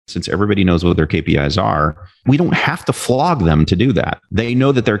since everybody knows what their KPIs are, we don't have to flog them to do that. They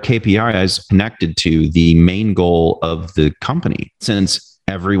know that their KPI is connected to the main goal of the company. Since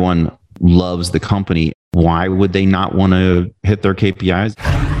everyone loves the company, why would they not want to hit their KPIs?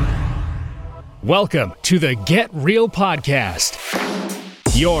 Welcome to the Get Real Podcast,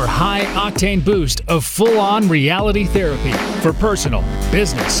 your high-octane boost of full-on reality therapy for personal,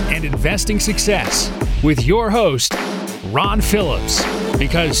 business, and investing success with your host, Ron Phillips,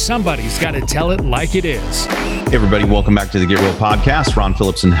 because somebody's got to tell it like it is. Hey everybody, welcome back to the Get Real Podcast. Ron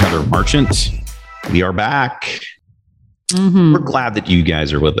Phillips and Heather Marchant. We are back. We're glad that you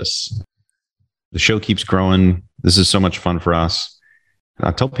guys are with us. The show keeps growing. This is so much fun for us. I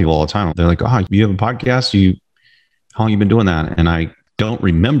tell people all the time, they're like, oh, you have a podcast? How long have you been doing that? And I don't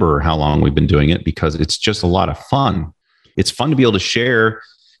remember how long we've been doing it because it's just a lot of fun. It's fun to be able to share,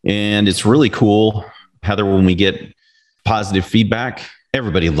 and it's really cool, Heather, when we get positive feedback.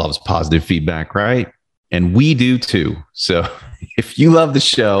 Everybody loves positive feedback, right? And we do too. So if you love the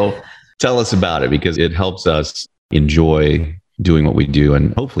show, tell us about it because it helps us enjoy doing what we do.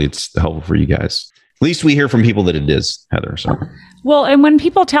 And hopefully it's helpful for you guys. At least we hear from people that it is, Heather. So, well, and when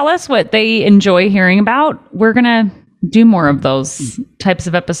people tell us what they enjoy hearing about, we're going to do more of those types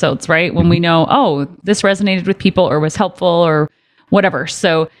of episodes, right? When we know, oh, this resonated with people or was helpful or whatever.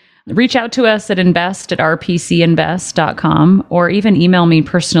 So reach out to us at invest@rpcinvest.com or even email me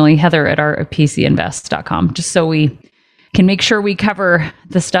personally, heather@rpcinvest.com, just so we can make sure we cover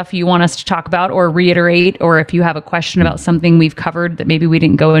the stuff you want us to talk about or reiterate, or if you have a question about something we've covered that maybe we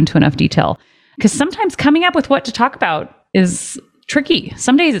didn't go into enough detail. Because sometimes coming up with what to talk about is tricky.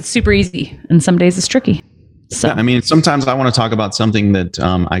 Some days it's super easy and some days it's tricky. So yeah, I mean, sometimes I want to talk about something that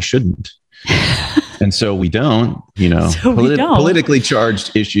I shouldn't. And so we don't, politically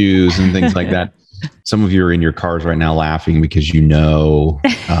charged issues and things like that. Some of you are in your cars right now laughing because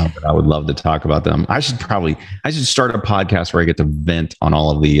but I would love to talk about them. I should start a podcast where I get to vent on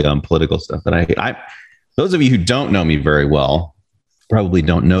all of the political stuff that I those of you who don't know me very well probably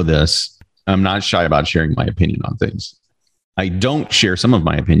don't know this. I'm not shy about sharing my opinion on things. I don't share some of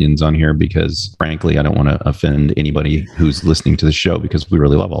my opinions on here because, frankly, I don't want to offend anybody who's listening to the show because we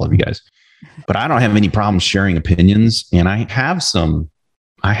really love all of you guys. But I don't have any problems sharing opinions, and I have some.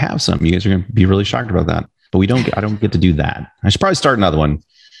 You guys are going to be really shocked about that. But I don't get to do that. I should probably start another one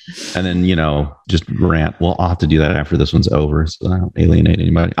and then, just rant. Well, I'll have to do that after this one's over so I don't alienate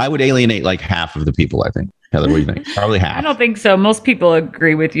anybody. I would alienate like half of the people, I think. Heather, what do you think? Probably half. I don't think so. Most people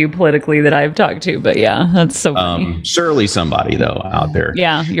agree with you politically that I've talked to, but yeah, that's so funny. Surely somebody, though, out there.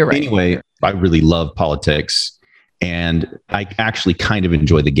 Yeah, you're right. Anyway, I really love politics, and I actually kind of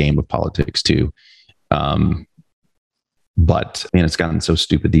enjoy the game of politics, too. But man, it's gotten so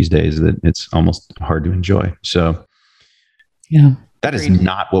stupid these days that it's almost hard to enjoy. So yeah, that is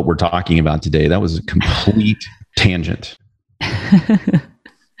not what we're talking about today. That was a complete tangent.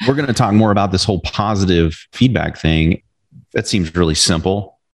 We're going to talk more about this whole positive feedback thing. That seems really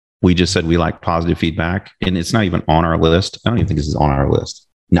simple. We just said we like positive feedback, and it's not even on our list. I don't even think this is on our list.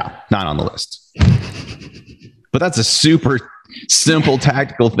 No, not on the list. But that's a super simple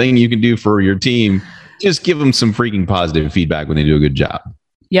tactical thing you can do for your team. Just give them some freaking positive feedback when they do a good job.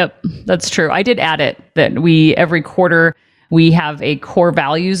 Yep, that's true. I did add it that every quarter we have a core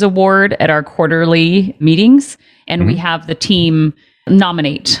values award at our quarterly meetings, and we have the team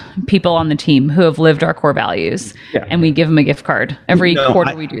nominate people on the team who have lived our core values, and we give them a gift card. Every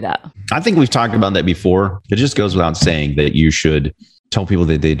quarter we do that. I think we've talked about that before. It just goes without saying that you should tell people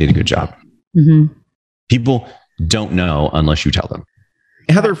that they did a good job. Mm-hmm. People don't know unless you tell them.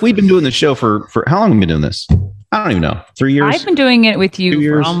 Heather, if we've been doing the show for how long have we been doing this? I don't even know. 3 years? I've been doing it with you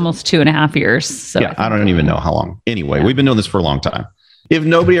for almost 2.5 years. So yeah, I don't even know how long. Anyway, we've been doing this for a long time. If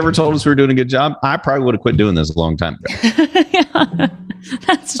nobody ever told us we were doing a good job, I probably would have quit doing this a long time ago. Yeah,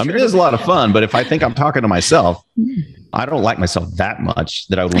 that's true. I mean, it is a lot of fun, but if I think I'm talking to myself, I don't like myself that much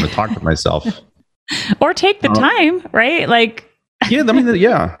that I would want to talk to myself. Or take the time, right? Like,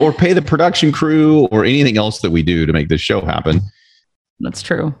 yeah. Or pay the production crew or anything else that we do to make this show happen. That's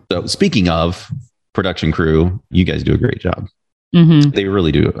true. So speaking of production crew, you guys do a great job. Mm-hmm. They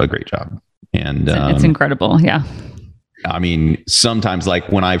really do a great job. And it's incredible. Yeah. I mean, sometimes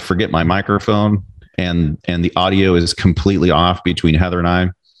like when I forget my microphone and the audio is completely off between Heather and I,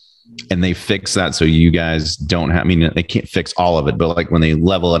 and they fix that so you guys don't have, they can't fix all of it, but like when they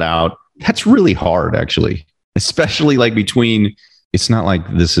level it out, that's really hard actually, especially like between, it's not like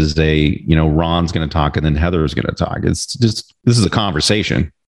this is Ron's going to talk and then Heather's going to talk. It's just, this is a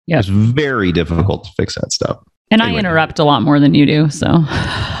conversation. Yeah. It's very difficult to fix that stuff. And anyway. I interrupt a lot more than you do. So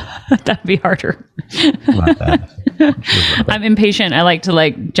that'd be harder. About that. I'm impatient. I like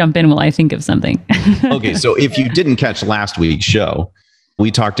to jump in while I think of something. Okay. So if you didn't catch last week's show,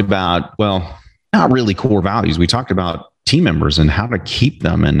 we talked about, well, not really core values. We talked about team members and how to keep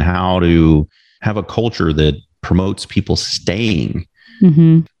them and how to have a culture that promotes people staying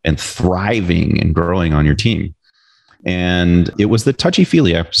and thriving and growing on your team. And it was the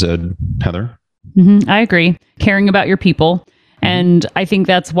touchy-feely episode, Heather. I agree. Caring about your people. And I think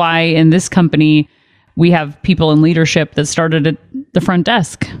that's why in this company, we have people in leadership that started at the front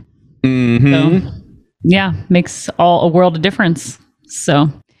desk. So, yeah, makes a world of difference.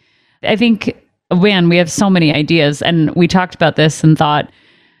 So I think, man, we have so many ideas. And we talked about this and thought,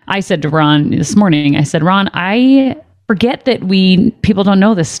 I said to Ron this morning, I said, Ron, I forget that people don't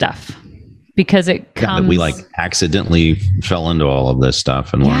know this stuff because it comes. That we accidentally fell into all of this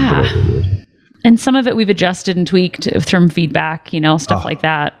stuff and learned. And some of it we've adjusted and tweaked from feedback, stuff like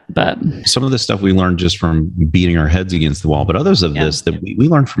that. But some of the stuff we learned just from beating our heads against the wall, but others of this that we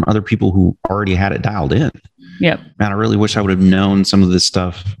learned from other people who already had it dialed in. Yep. Man, I really wish I would have known some of this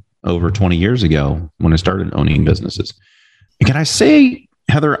stuff over 20 years ago when I started owning businesses. Can I say,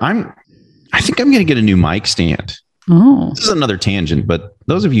 Heather, I think I'm going to get a new mic stand. Oh. This is another tangent, but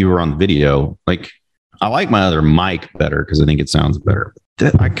those of you who are on the video, I like my other mic better because I think it sounds better.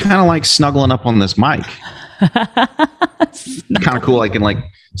 I kind of like snuggling up on this mic. Kind of cool. I can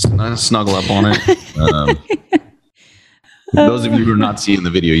snuggle up on it. Those of you who are not seeing the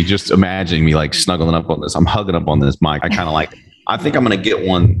video, you just imagine me snuggling up on this. I'm hugging up on this mic. I kind of like it. I think I'm going to get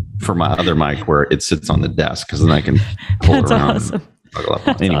one for my other mic where it sits on the desk because then I can pull it around. Awesome. Snuggle up.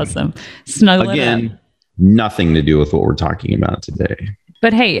 That's awesome. Snuggle again, it up. Nothing to do with what we're talking about today.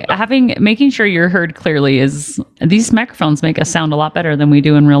 But hey, making sure you're heard clearly these microphones make us sound a lot better than we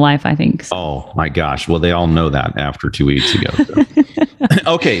do in real life, I think. So. Oh my gosh. Well, they all know that after 2 weeks ago. So.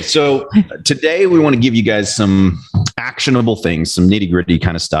 Okay. So today we want to give you guys some actionable things, some nitty gritty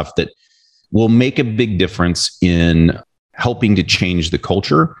kind of stuff that will make a big difference in helping to change the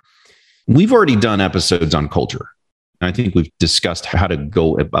culture. We've already done episodes on culture. I think we've discussed how to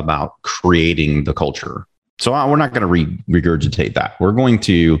go about creating the culture. So we're not going to regurgitate that. We're going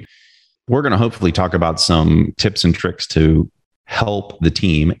to hopefully talk about some tips and tricks to help the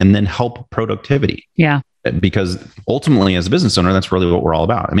team and then help productivity. Yeah. Because ultimately, as a business owner, that's really what we're all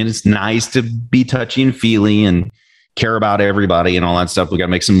about. I mean, it's nice to be touchy and feely and care about everybody and all that stuff. We got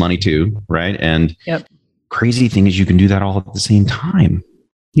to make some money too, right? And crazy thing is you can do that all at the same time.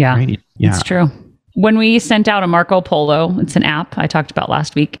 Yeah, right? Yeah, it's true. When we sent out a Marco Polo, it's an app I talked about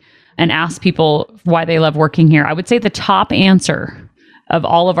last week, and asked people why they love working here, I would say the top answer of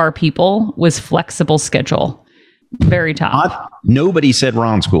all of our people was flexible schedule. Very top. Nobody said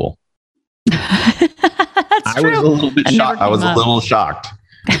Ron School. I was a little bit shocked. I was a little shocked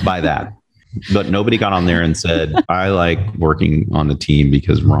by that. But nobody got on there and said, I like working on the team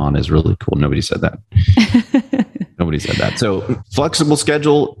because Ron is really cool. Nobody said that. Nobody said that. So flexible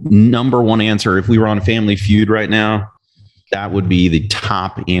schedule, number one answer. If we were on a Family Feud right now, that would be the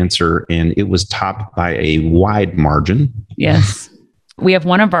top answer. And it was topped by a wide margin. Yes. We have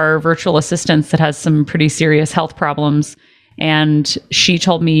one of our virtual assistants that has some pretty serious health problems. And she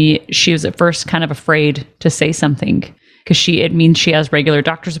told me she was at first kind of afraid to say something because it means she has regular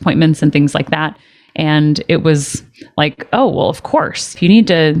doctor's appointments and things like that. And it was like, oh, well, of course, if you need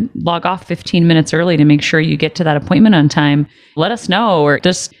to log off 15 minutes early to make sure you get to that appointment on time, let us know. Or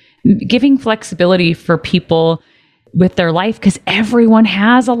just giving flexibility for people with their life, because everyone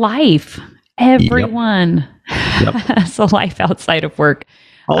has a life. Everyone has a life outside of work.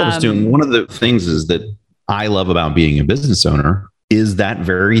 All of us do. One of the things is that I love about being a business owner is that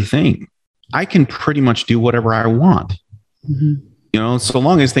very thing. I can pretty much do whatever I want. Mm-hmm. So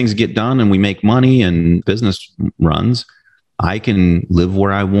long as things get done and we make money and business runs, I can live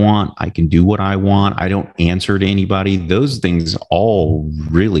where I want. I can do what I want. I don't answer to anybody. Those things all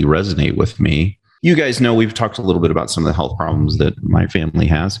really resonate with me. You guys know we've talked a little bit about some of the health problems that my family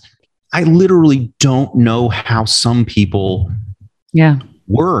has. I literally don't know how some people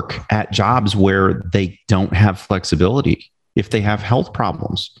work at jobs where they don't have flexibility if they have health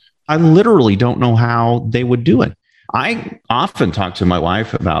problems. I literally don't know how they would do it. I often talk to my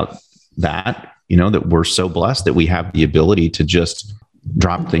wife about that, that we're so blessed that we have the ability to just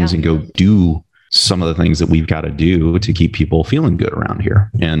drop things and go do some of the things that we've got to do to keep people feeling good around here.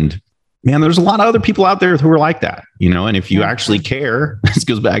 And man, there's a lot of other people out there who are like that, and if you actually care, this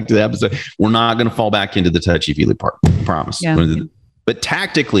goes back to the episode, we're not going to fall back into the touchy-feely part, promise. Yeah. But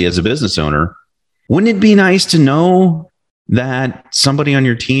tactically, as a business owner, wouldn't it be nice to know that somebody on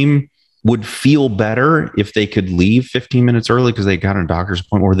your team would feel better if they could leave 15 minutes early because they got a doctor's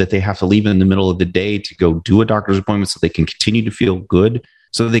appointment, or that they have to leave in the middle of the day to go do a doctor's appointment so they can continue to feel good,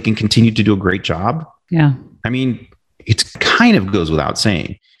 so they can continue to do a great job. Yeah. I mean, it kind of goes without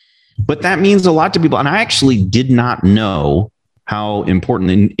saying, but that means a lot to people. And I actually did not know how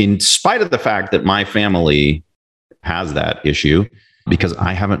important, in spite of the fact that my family has that issue, because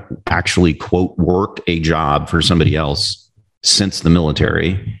I haven't actually, quote, worked a job for somebody else since the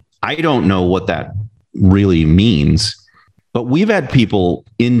military. I don't know what that really means, but we've had people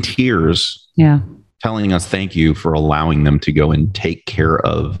in tears telling us thank you for allowing them to go and take care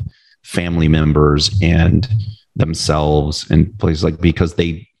of family members and themselves and places like, because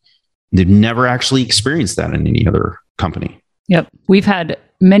they've never actually experienced that in any other company. Yep. We've had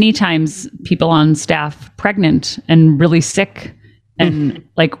many times people on staff pregnant and really sick and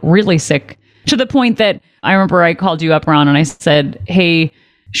like really sick, to the point that I remember I called you up, Ron, and I said, hey,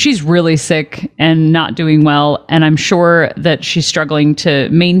 she's really sick and not doing well. And I'm sure that she's struggling to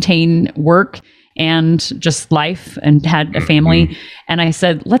maintain work and just life and had a family. And I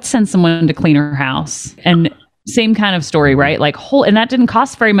said, let's send someone to clean her house. And same kind of story, right? Like and that didn't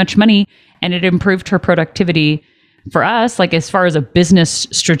cost very much money, and it improved her productivity. For us, like as far as a business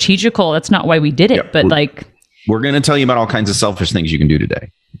strategical, that's not why we did it. But like, we're going to tell you about all kinds of selfish things you can do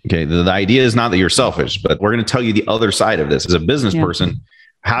today. Okay. The idea is not that you're selfish, but we're going to tell you the other side of this as a business person.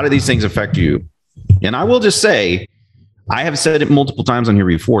 How do these things affect you? And I will just say, I have said it multiple times on here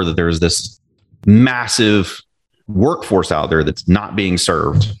before, that there is this massive workforce out there that's not being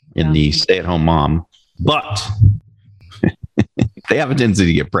served in the stay-at-home mom, but they have a tendency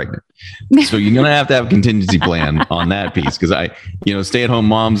to get pregnant. So you're going to have a contingency plan on that piece. Because stay-at-home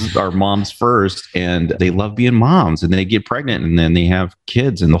moms are moms first, and they love being moms, and they get pregnant, and then they have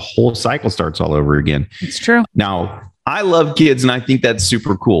kids, and the whole cycle starts all over again. It's true. Now, I love kids, and I think that's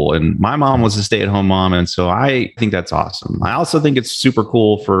super cool. And my mom was a stay-at-home mom, and so I think that's awesome. I also think it's super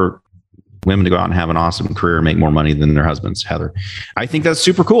cool for women to go out and have an awesome career and make more money than their husbands, Heather. I think that's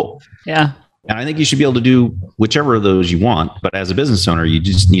super cool. Yeah. And I think you should be able to do whichever of those you want. But as a business owner, you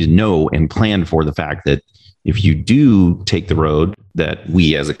just need to know and plan for the fact that if you do take the road that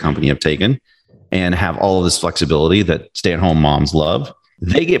we as a company have taken and have all of this flexibility that stay-at-home moms love,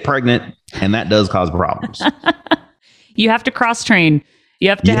 they get pregnant, and that does cause problems. You have to cross-train. You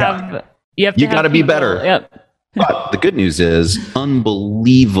have to have... You got to be better. Yep. But the good news is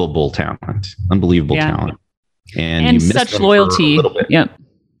unbelievable talent. And you miss such them loyalty. for a little bit. Yep.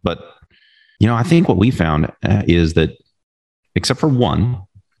 But, I think what we found is that except for one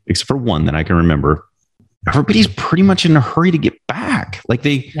that I can remember, everybody's pretty much in a hurry to get back. Like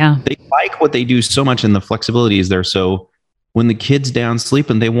they like what they do so much, and the flexibility is there. So when the kid's down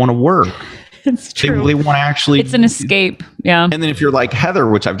sleeping, they want to work. It's true. They want to actually... It's an escape. Yeah. And then if you're like Heather,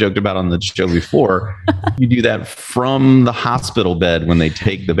 which I've joked about on the show before, you do that from the hospital bed when they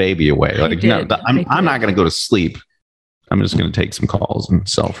take the baby away. Like, no, I'm not going to go to sleep. I'm just going to take some calls and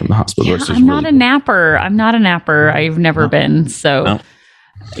sell from the hospital. Yeah, I'm not a napper. I've never been. So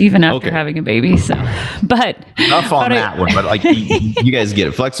even after having a baby. So, but enough on that one. But like you guys get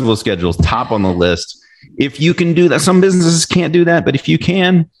it. Flexible schedules, top on the list. If you can do that, some businesses can't do that, but if you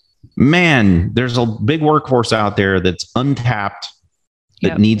can, man, there's a big workforce out there that's untapped,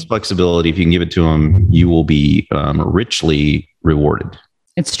 that needs flexibility. If you can give it to them, you will be richly rewarded.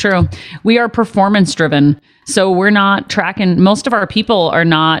 It's true. We are performance driven. So we're not tracking. Most of our people are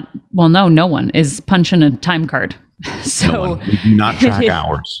not. Well, no one is punching a time card. So we do not track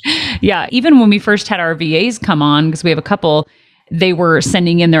hours. Yeah. Even when we first had our VAs come on, because we have a couple, they were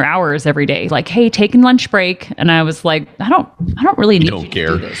sending in their hours every day. Like, hey, taking lunch break. And I was like, I don't really need to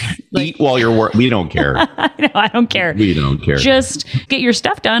do this. Like, eat while you're working. We don't care. I don't care. We don't care. Just get your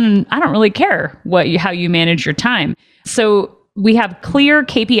stuff done. And I don't really care how you manage your time. So we have clear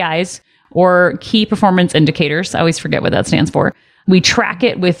KPIs, or key performance indicators. I always forget what that stands for. We track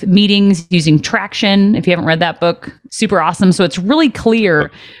it with meetings using Traction. If you haven't read that book, super awesome. So it's really clear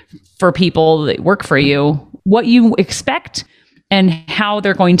for people that work for you what you expect and how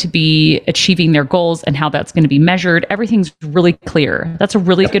they're going to be achieving their goals and how that's going to be measured. Everything's really clear. That's a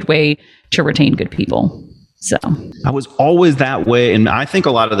really good way to retain good people. So I was always that way. And I think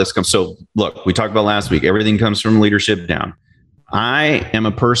a lot of this comes. So look, we talked about last week, everything comes from leadership down. I am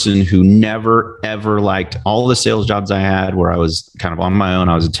a person who never, ever liked all the sales jobs I had where I was kind of on my own.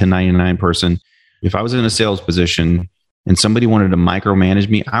 I was a 1099 person. If I was in a sales position and somebody wanted to micromanage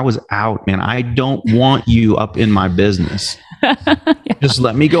me, I was out, man. I don't want you up in my business. Just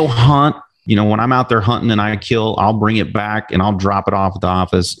let me go hunt. When I'm out there hunting and I kill, I'll bring it back and I'll drop it off at the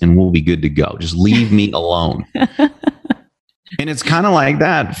office and we'll be good to go. Just leave me alone. And it's kind of like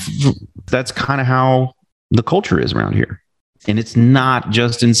that that's kind of how the culture is around here. And it's not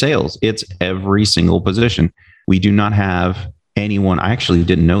just in sales. It's every single position. We do not have anyone. I actually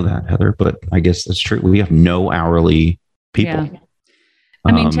didn't know that, Heather, but I guess that's true. We have no hourly people. Yeah.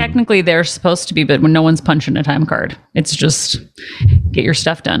 I mean, technically they're supposed to be, but when no one's punching a time card, it's just get your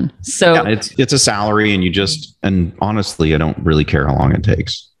stuff done. So yeah, it's a salary, and honestly, I don't really care how long it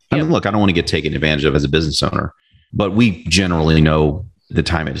takes. Yep. I mean, look, I don't want to get taken advantage of as a business owner, but we generally know the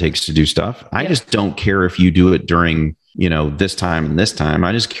time it takes to do stuff. I just don't care if you do it during, this time and this time.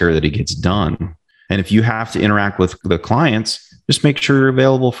 I just care that it gets done. And if you have to interact with the clients, just make sure you're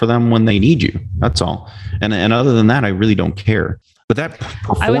available for them when they need you. That's all. And other than that, I really don't care. But that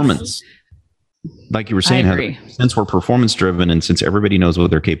performance, like you were saying, Heather, since we're performance driven and since everybody knows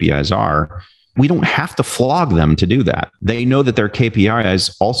what their KPIs are, we don't have to flog them to do that. They know that their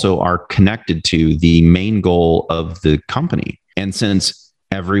KPIs also are connected to the main goal of the company. And since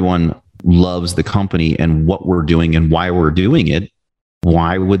everyone loves the company and what we're doing and why we're doing it,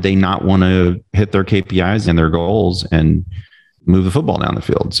 why would they not want to hit their KPIs and their goals and move the football down the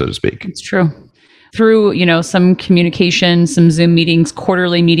field, so to speak? It's true. Through, some communication, some Zoom meetings,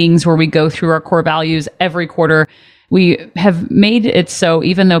 quarterly meetings where we go through our core values every quarter, we have made it so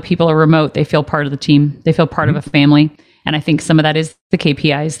even though people are remote, they feel part of the team. They feel part of a family. And I think some of that is the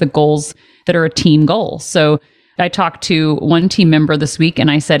KPIs, the goals that are a team goal. So I talked to one team member this week and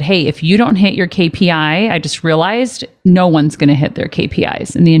I said, hey, if you don't hit your KPI, I just realized no one's going to hit their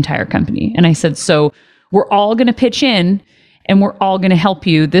KPIs in the entire company. And I said, so we're all going to pitch in and we're all going to help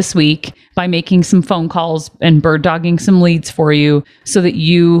you this week by making some phone calls and bird dogging some leads for you so that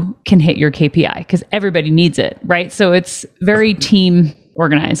you can hit your KPI because everybody needs it, right? So it's very team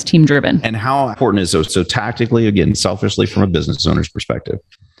organized, team driven. And how important is so tactically, again, selfishly from a business owner's perspective,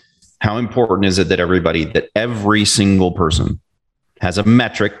 how important is it that every single person has a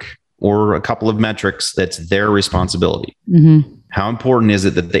metric or a couple of metrics that's their responsibility? Mm-hmm. How important is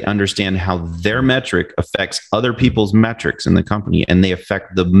it that they understand how their metric affects other people's metrics in the company and they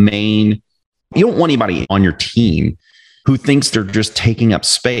affect the main? You don't want anybody on your team who thinks they're just taking up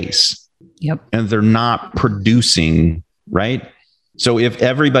space. Yep. And they're not producing, right? So if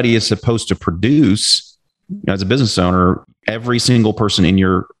everybody is supposed to produce, as a business owner, every single person in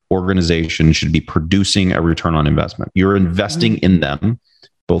your organization should be producing a return on investment. You're investing in them,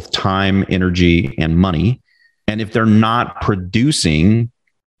 both time, energy, and money. And if they're not producing,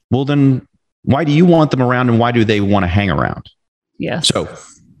 well, then why do you want them around and why do they want to hang around? Yes. So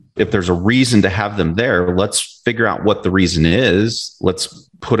if there's a reason to have them there, let's figure out what the reason is. Let's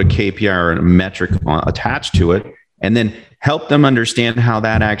put a KPI or a metric attached to it, and then help them understand how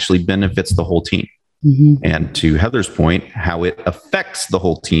that actually benefits the whole team. Mm-hmm. And to Heather's point, how it affects the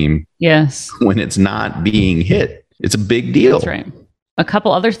whole team. Yes. When it's not being hit. It's a big deal. That's right. A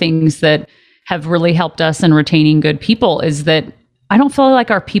couple other things that have really helped us in retaining good people is that I don't feel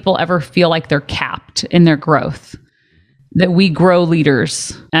like our people ever feel like they're capped in their growth, that we grow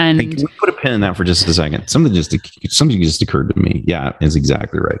leaders. And hey, can we put a pin in that for just a second? Something just occurred to me. Yeah, it's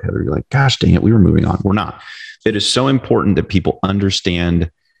exactly right, Heather. You're like, gosh, dang it, we were moving on. We're not. It is so important that people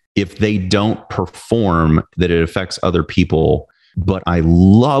understand if they don't perform, that it affects other people. But I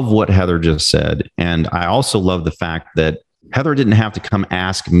love what Heather just said. And I also love the fact that Heather didn't have to come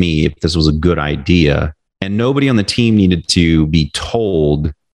ask me if this was a good idea. And nobody on the team needed to be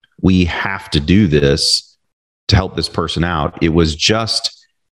told, we have to do this to help this person out. It was just,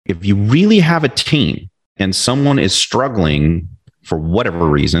 if you really have a team and someone is struggling for whatever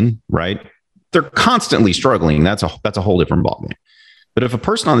reason, right? They're constantly struggling. That's a whole different ballgame. But if a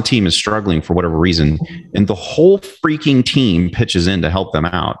person on the team is struggling for whatever reason and the whole freaking team pitches in to help them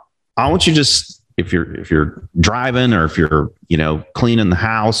out, I want you just, if you're driving or if you're, cleaning the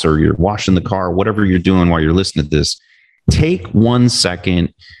house or you're washing the car, whatever you're doing while you're listening to this, take 1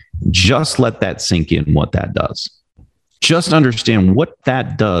 second, just let that sink in what that does. Just understand what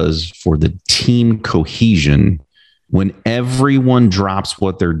that does for the team cohesion when everyone drops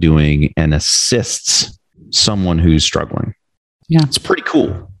what they're doing and assists someone who's struggling. Yeah. It's pretty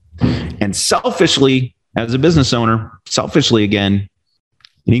cool. And selfishly, as a business owner, again,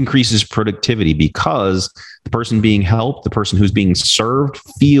 it increases productivity because the person being helped, the person who's being served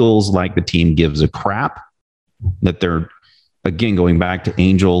feels like the team gives a crap, that they're, again, going back to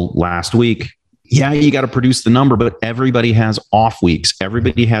Angel last week. Yeah, you got to produce the number, but everybody has off weeks.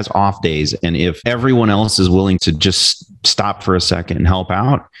 Everybody has off days. And if everyone else is willing to just stop for a second and help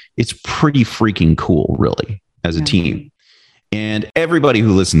out, it's pretty freaking cool, really, as a team. And everybody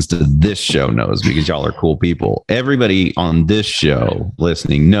who listens to this show knows, because y'all are cool people, everybody on this show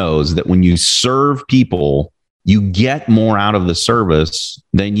listening knows that when you serve people you get more out of the service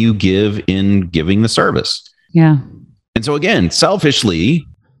than you give in giving the service. Yeah. And so again, selfishly,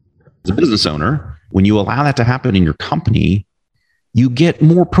 as a business owner, when you allow that to happen in your company, you get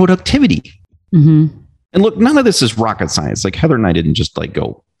more productivity. Mm-hmm. And look, none of this is rocket science. Like Heather and I didn't just like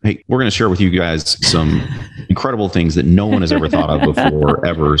go, hey, we're going to share with you guys some incredible things that no one has ever thought of before,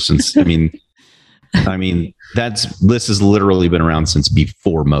 ever since. I mean, this has literally been around since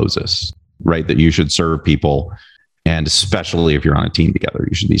before Moses, right? That you should serve people. And especially if you're on a team together,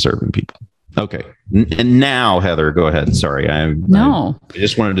 you should be serving people. Okay. And now, Heather, go ahead. Sorry. I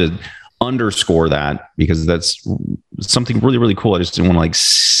just wanted to underscore that because that's something really, really cool. I just didn't want to like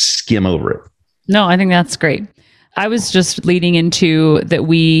skim over it. No, I think that's great. I was just leading into that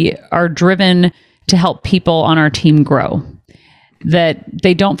we are driven to help people on our team grow, that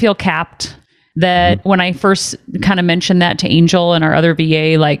they don't feel capped. That when I first kind of mentioned that to Angel and our other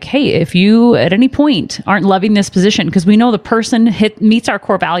VA, like, hey, if you at any point aren't loving this position, because we know the person meets our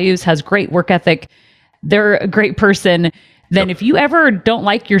core values, has great work ethic, they're a great person, then if you ever don't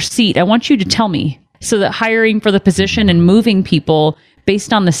like your seat, I want you to tell me so that hiring for the position and moving people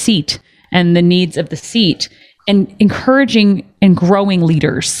based on the seat and the needs of the seat and encouraging and growing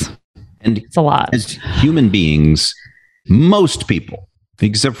leaders. And it's a lot. As human beings, most people,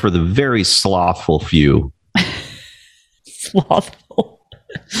 except for the very slothful few. Slothful.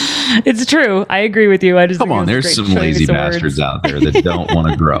 It's true. I agree with you. I just come on. There's some lazy bastards out there that don't want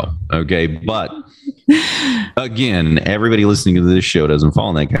to grow. Okay, but again, everybody listening to this show doesn't fall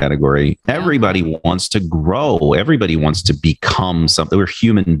in that category. Yeah. Everybody wants to grow. Everybody wants to become something. We're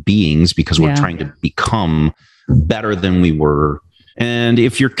human beings because we're trying to become better than we were. And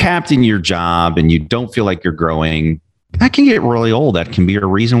if you're capped in your job and you don't feel like you're growing, that can get really old. That can be a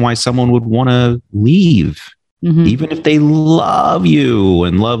reason why someone would want to leave, even if they love you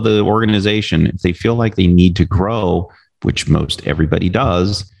and love the organization. If they feel like they need to grow, which most everybody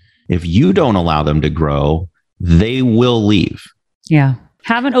does, if you don't allow them to grow, they will leave. Yeah.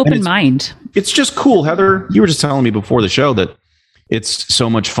 Have an open mind. It's just cool. Heather, you were just telling me before the show that it's so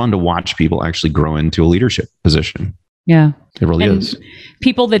much fun to watch people actually grow into a leadership position. Yeah. It really is.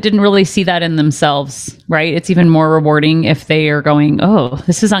 People that didn't really see that in themselves, right? It's even more rewarding if they are going, oh,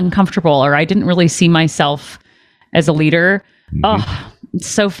 this is uncomfortable, or I didn't really see myself as a leader. Oh, it's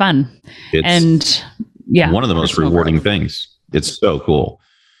so fun. It's one of the most rewarding things. It's so cool.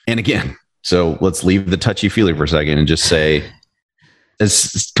 And again, so let's leave the touchy-feely for a second and just say,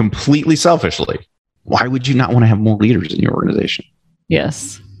 as completely selfishly, why would you not want to have more leaders in your organization?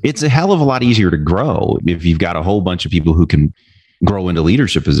 Yes. It's a hell of a lot easier to grow if you've got a whole bunch of people who can grow into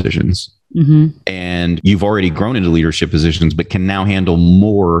leadership positions. And you've already grown into leadership positions, but can now handle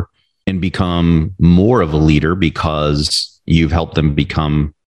more and become more of a leader because you've helped them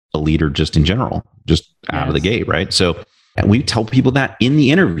become a leader just in general, just out of the gate, right? So we tell people that in the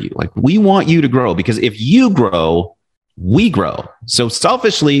interview, like, we want you to grow because if you grow, we grow. So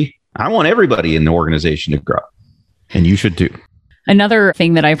selfishly, I want everybody in the organization to grow, and you should too. Another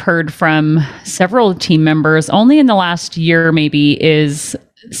thing that I've heard from several team members only in the last year maybe is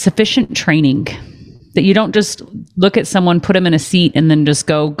sufficient training. That you don't just look at someone, put them in a seat, and then just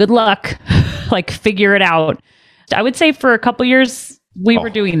go, good luck, like figure it out. I would say for a couple years, we were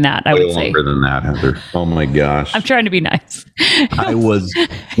doing that. I would say longer than that, Heather. Oh my gosh. I'm trying to be nice. I was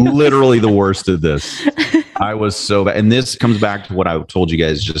literally the worst at this. I was so bad. And this comes back to what I told you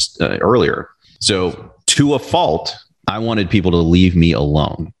guys just earlier. So to a fault, I wanted people to leave me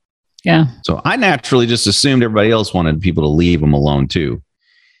alone. Yeah. So I naturally just assumed everybody else wanted people to leave them alone too.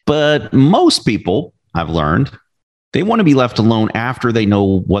 But most people, I've learned, they want to be left alone after they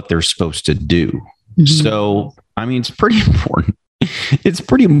know what they're supposed to do. So, I mean, it's pretty important. It's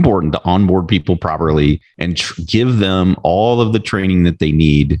pretty important to onboard people properly and give them all of the training that they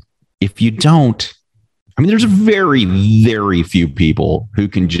need. If you don't, I mean, there's very, very few people who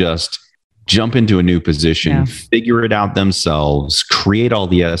can just jump into a new position, figure it out themselves, create all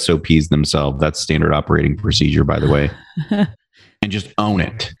the SOPs themselves. That's standard operating procedure, by the way, and just own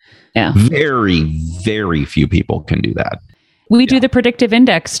it. Yeah. Very, very few people can do that. We do the predictive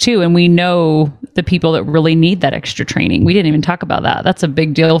index too, and we know the people that really need that extra training. We didn't even talk about that. That's a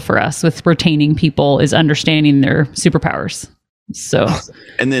big deal for us with retaining people, is understanding their superpowers. So,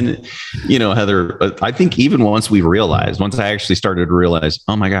 and then, Heather, I think even once I actually started to realize,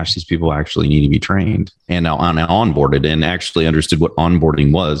 oh my gosh, these people actually need to be trained and now onboarded and actually understood what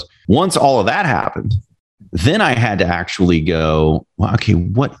onboarding was. Once all of that happened, then I had to actually go, well, okay,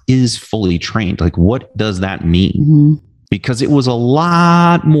 what is fully trained? Like, what does that mean? Because it was a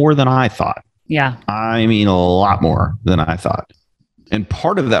lot more than I thought. Yeah. I mean, a lot more than I thought. And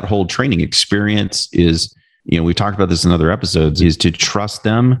part of that whole training experience is we've talked about this in other episodes, is to trust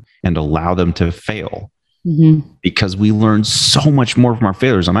them and allow them to fail. Because we learn so much more from our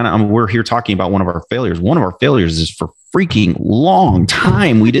failures. We're here talking about one of our failures. One of our failures is for freaking long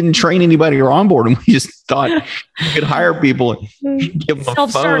time. We didn't train anybody or onboard them. We just thought you could hire people and give them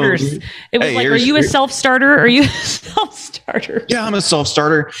self-starters. It was are you a self-starter? Are you a self-starter? Yeah, I'm a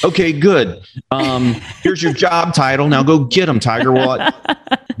self-starter. Okay, good. Here's your job title. Now go get them, Tiger. Well,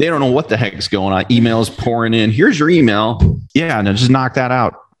 they don't know what the heck's going on. Emails pouring in. Here's your email. Yeah, now just knock that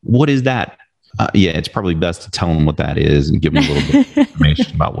out. What is that? It's probably best to tell them what that is and give them a little bit of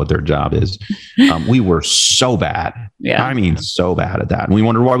information about what their job is. We were so bad. Yeah. I mean, so bad at that. And we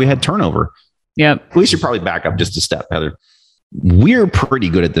wondered why we had turnover. Yep. We should probably back up just a step, Heather. We're pretty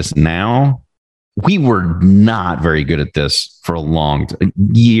good at this now. We were not very good at this for a long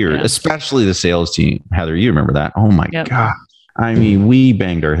year, especially the sales team. Heather, you remember that? Oh my God. I mean, we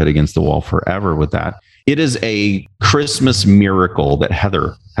banged our head against the wall forever with that. It is a Christmas miracle that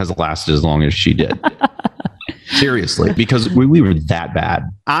Heather has lasted as long as she did. Seriously, because we were that bad.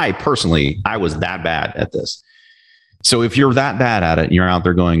 I was that bad at this. So if you're that bad at it and you're out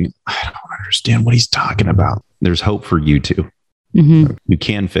there going, I don't understand what he's talking about, there's hope for you too. You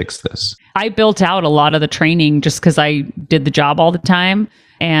can fix this. I built out a lot of the training just because I did the job all the time.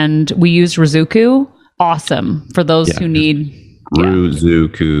 And we used Ruzuku. Awesome for those who need.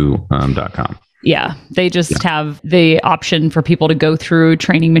 Ruzuku.com. Yeah, they just have the option for people to go through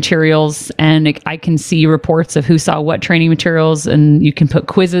training materials, and I can see reports of who saw what training materials, and you can put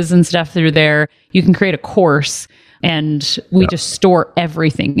quizzes and stuff through there. You can create a course, and we just store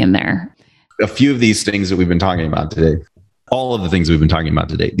everything in there. A few of these things that we've been talking about today, all of the things we've been talking about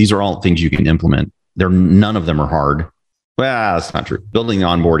today, these are all things you can implement. None of them are hard. Well, that's not true. Building the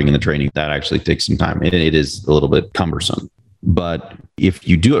onboarding and the training, that actually takes some time. It is a little bit cumbersome. But if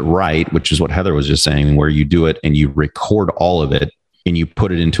you do it right, which is what Heather was just saying, where you do it and you record all of it and you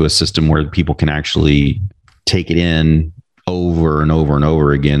put it into a system where people can actually take it in over and over and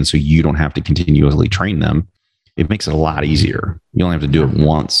over again, so you don't have to continuously train them, it makes it a lot easier. You only have to do it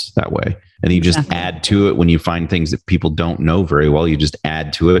once that way. And then you just add to it when you find things that people don't know very well. You just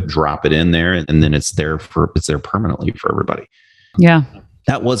add to it, drop it in there, and then it's there permanently for everybody. Yeah.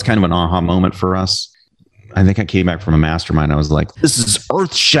 That was kind of an aha moment for us. I think I came back from a mastermind. I was like, this is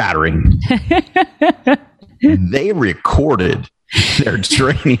earth shattering. They recorded their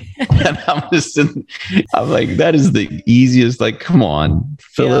training. And I'm like, that is the easiest. Like, come on,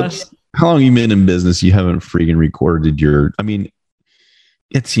 Phillips. How long have you been in business? You haven't freaking recorded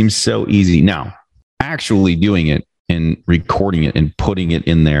it seems so easy. Now, actually doing it and recording it and putting it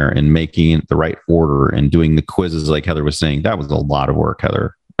in there and making it the right order and doing the quizzes, like Heather was saying, that was a lot of work,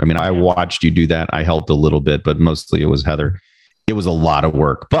 Heather. I watched you do that. I helped a little bit, but mostly it was Heather. It was a lot of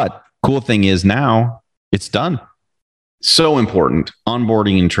work. But cool thing is now it's done. So important.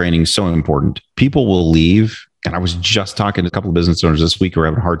 Onboarding and training, so important. People will leave. And I was just talking to a couple of business owners this week who are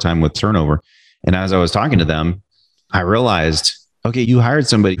having a hard time with turnover. And as I was talking to them, I realized, okay, you hired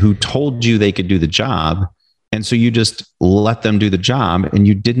somebody who told you they could do the job. And so you just let them do the job and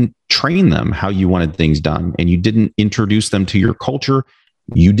you didn't train them how you wanted things done. And you didn't introduce them to your culture.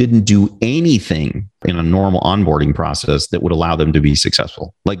 You didn't do anything in a normal onboarding process that would allow them to be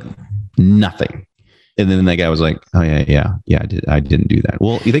successful, like nothing. And then that guy was like, oh yeah, I didn't do that.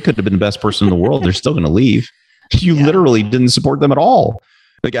 Well, they could have been the best person in the world. They're still going to leave. You literally didn't support them at all.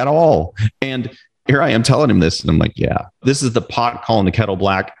 And here I am telling him this. And I'm like, yeah, this is the pot calling the kettle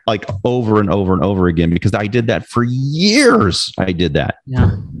black, like over and over and over again, because I did that for years. I did that.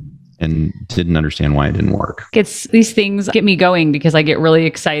 Yeah. And didn't understand why it didn't work. These things get me going because I get really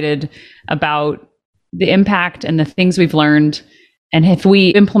excited about the impact and the things we've learned. And if we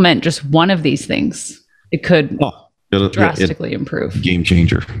implement just one of these things, it could drastically improve. Game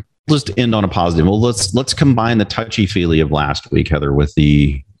changer. Let's end on a positive. Well, let's combine the touchy-feely of last week, Heather, with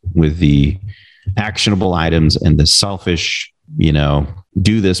the actionable items and the selfish,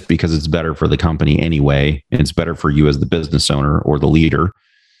 do this because it's better for the company anyway. And it's better for you as the business owner or the leader.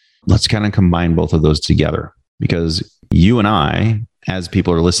 Let's kind of combine both of those together, because you and I, as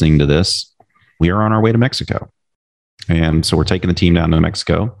people are listening to this, we are on our way to Mexico. And so we're taking the team down to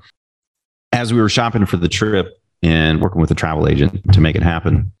Mexico. As we were shopping for the trip and working with a travel agent to make it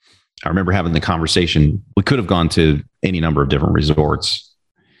happen, I remember having the conversation. We could have gone to any number of different resorts.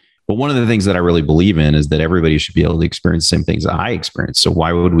 But one of the things that I really believe in is that everybody should be able to experience the same things I experienced. So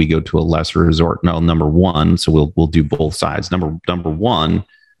why would we go to a lesser resort? No, number one, so we'll do both sides. Number one,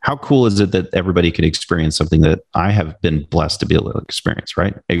 how cool is it that everybody can experience something that I have been blessed to be able to experience,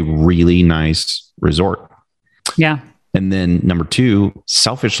 right? A really nice resort. Yeah. And then number two,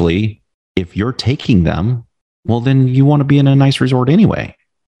 selfishly, if you're taking them, well, then you want to be in a nice resort anyway.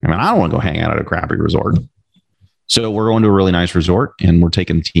 I mean, I don't want to go hang out at a crappy resort. So we're going to a really nice resort and we're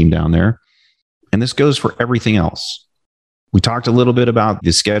taking the team down there. And this goes for everything else. We talked a little bit about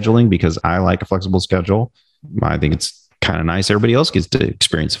the scheduling because I like a flexible schedule. I think it's kind of nice. Everybody else gets to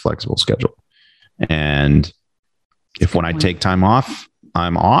experience a flexible schedule. And if when I take time off,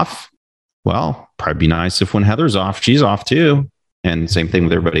 I'm off, well, probably be nice if when Heather's off, she's off too. And same thing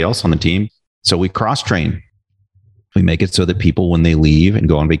with everybody else on the team. So we cross-train. We make it so that people, when they leave and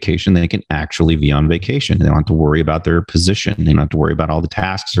go on vacation, they can actually be on vacation. They don't have to worry about their position. They don't have to worry about all the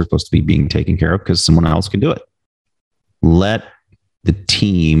tasks they're supposed to be being taken care of because someone else can do it. Let the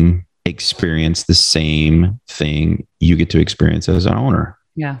team experience the same thing you get to experience as an owner.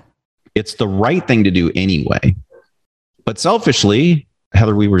 Yeah. It's the right thing to do anyway. But selfishly,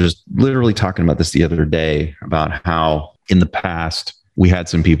 Heather, we were just literally talking about this the other day about how in the past, we had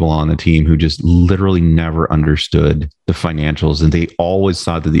some people on the team who just literally never understood the financials. And they always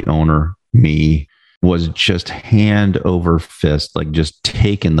thought that the owner, me, was just hand over fist, like just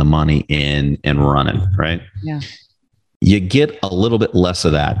taking the money in and running, right? Yeah. You get a little bit less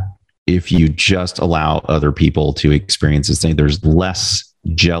of that if you just allow other people to experience this thing. There's less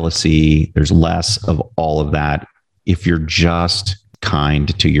jealousy. There's less of all of that. If you're just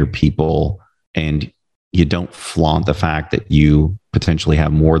kind to your people and you don't flaunt the fact that you potentially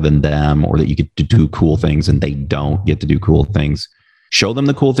have more than them or that you get to do cool things and they don't get to do cool things. Show them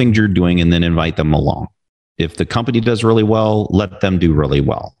the cool things you're doing and then invite them along. If the company does really well, let them do really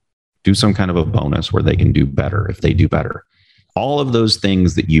well. Do some kind of a bonus where they can do better if they do better. All of those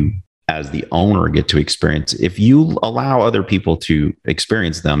things that you as the owner get to experience, if you allow other people to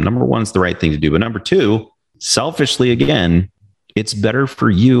experience them, number one, it's the right thing to do. But number two, selfishly, again, it's better for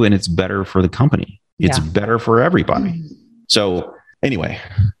you and it's better for the company. It's better for everybody. So anyway,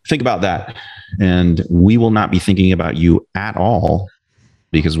 think about that. And we will not be thinking about you at all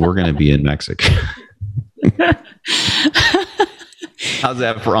because we're going to be in Mexico. How's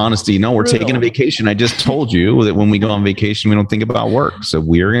that for honesty? No, we're taking a vacation. I just told you that when we go on vacation, we don't think about work. So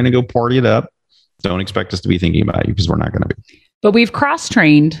we're going to go party it up. Don't expect us to be thinking about you because we're not going to be. But we've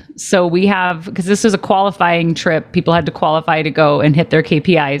cross-trained. So we have, because this is a qualifying trip, people had to qualify to go and hit their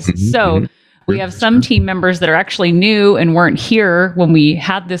KPIs. Mm-hmm, so we have some team members that are actually new and weren't here when we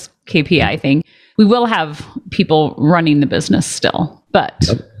had this KPI thing. We will have people running the business still, but.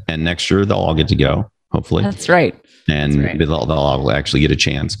 And next year they'll all get to go, hopefully. That's right. And they'll all actually get a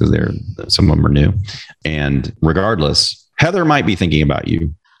chance because some of them are new. And regardless, Heather might be thinking about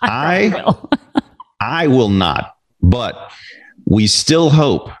you. I will not, but we still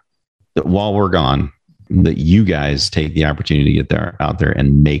hope that while we're gone, that you guys take the opportunity to get out there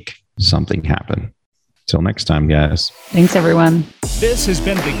and make something happen. Till next time, guys. Thanks, everyone. This has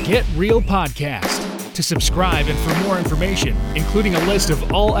been the Get Real Podcast. To subscribe and for more information, including a list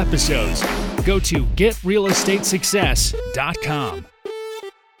of all episodes, go to getrealestatesuccess.com.